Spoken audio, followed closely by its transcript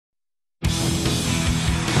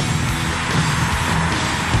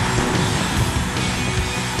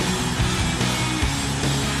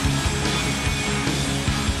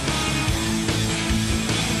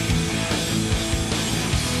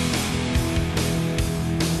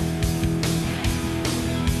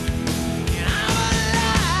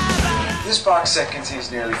This box set contains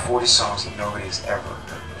nearly 40 songs that nobody has ever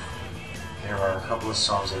heard of. There are a couple of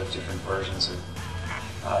songs that have different versions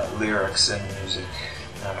of lyrics and music,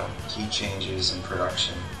 key changes and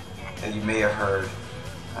production that you may have heard.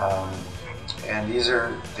 And these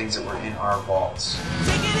are things that were in our vaults.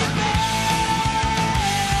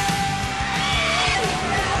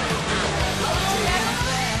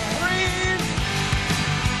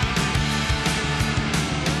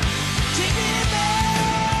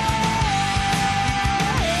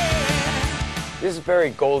 This is very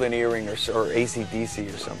Golden Earring or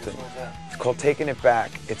AC/DC or something. It's called Taking It Back.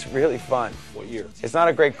 It's really fun. What year? It's not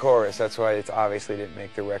a great chorus, that's why it obviously didn't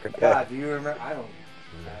make the record. God, do you remember?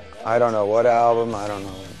 I don't know what album, I don't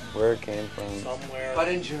know where it came from. Somewhere. But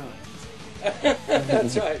enjoy.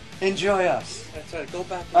 That's right. Enjoy us. That's right. Go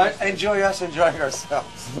back. Enjoy us enjoying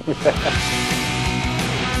ourselves.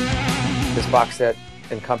 This box set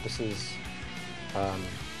encompasses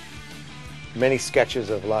many sketches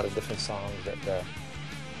of a lot of different songs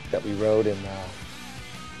that we wrote, and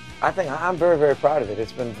I think I'm very, very proud of it.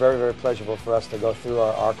 It's been very, very pleasurable for us to go through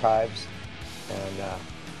our archives and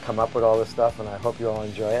come up with all this stuff, and I hope you all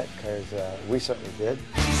enjoy it, because we certainly did.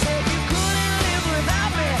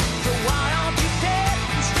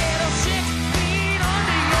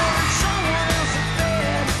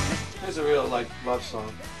 It's a real love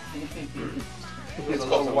song. It's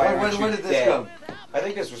called Why Aren't You Where did this Dead? come? I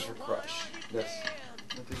think this was for Crush. Yes.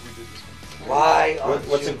 I think we did this one. Why?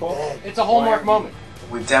 What's it called? It's a hallmark moment.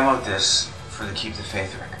 We demoed this for the Keep the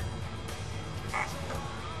Faith record.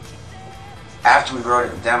 After we wrote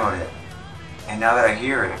it and demoed it, and now that I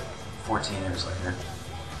hear it 14 years later,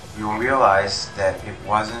 you'll realize that it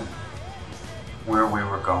wasn't where we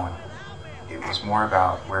were going. It was more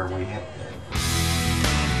about where we had been.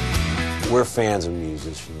 We're fans of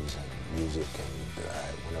musicians and music, and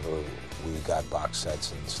whenever we got box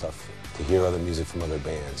sets and stuff, to hear other music from other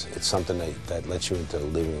bands, it's something that lets you into the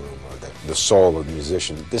living room, or the soul of the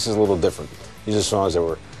musician. This is a little different. These are songs that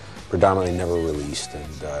were predominantly never released,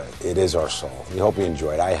 and it is our soul. We hope you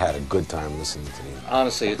enjoy it. I had a good time listening to these.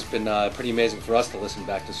 Honestly, it's been pretty amazing for us to listen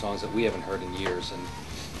back to songs that we haven't heard in years,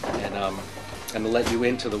 and to let you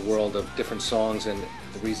into the world of different songs and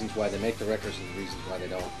the reasons why they make the records and the reasons why they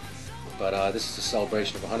don't. But this is a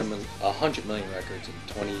celebration of 100 million records in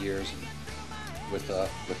 20 years, and with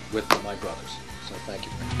my brothers. So thank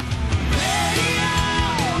you.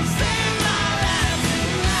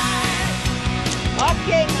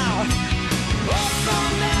 Okay now.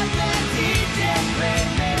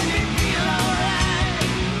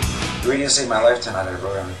 Radio Saved My Life Tonight I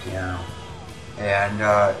wrote on the piano. And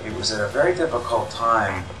it was at a very difficult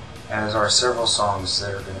time, as are several songs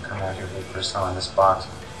that are going to come out here for the first time on this box,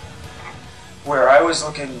 where I was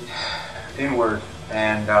looking inward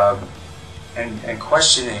and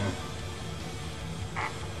questioning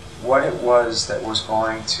what it was that was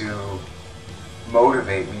going to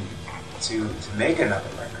motivate me to make another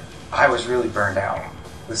record. I was really burned out.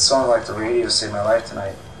 With a song like The Radio Saved My Life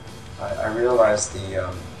Tonight, I realized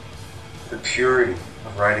the purity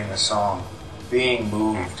of writing the song, being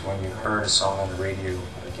moved when you heard a song on the radio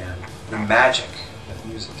again, the magic that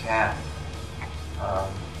music had.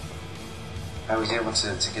 I was able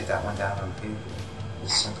to get that one down on paper.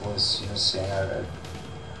 As simple as saying I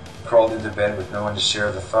crawled into bed with no one to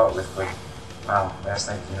share the thought with, but wow, last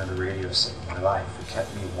night the radio saved my life. It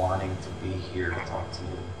kept me wanting to be here to talk to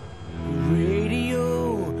you.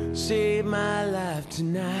 Radio saved my life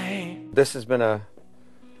tonight. This has been a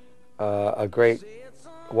great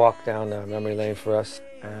walk down memory lane for us,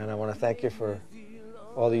 and I want to thank you for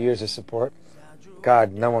all the years of support.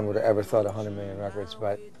 God, no one would have ever thought 100 million records,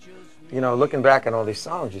 but looking back on all these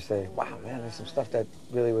songs, you say, wow, man, there's some stuff that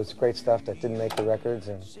really was great stuff that didn't make the records,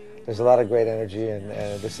 and there's a lot of great energy, and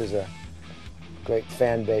this is a great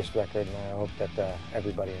fan-based record, and I hope that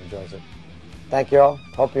everybody enjoys it. Thank you all.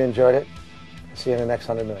 Hope you enjoyed it. See you in the next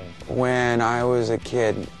 100 million. When I was a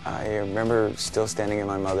kid, I remember still standing in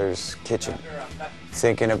my mother's kitchen,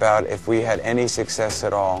 thinking about if we had any success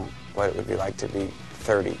at all, what it would be like to be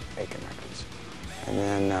 30 making records. And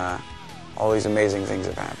then all these amazing things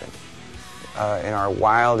have happened. In our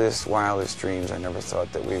wildest dreams, I never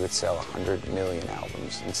thought that we would sell 100 million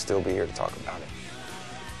albums and still be here to talk about it.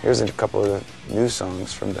 Here's a couple of the new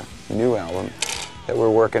songs from the new album that we're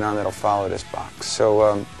working on that'll follow this box.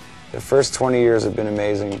 So the first 20 years have been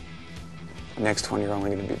amazing. The next 20 are only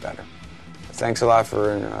going to be better. Thanks a lot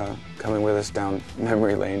for coming with us down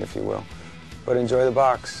memory lane, if you will. But enjoy the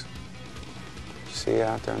box. See you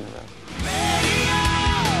out there on the road.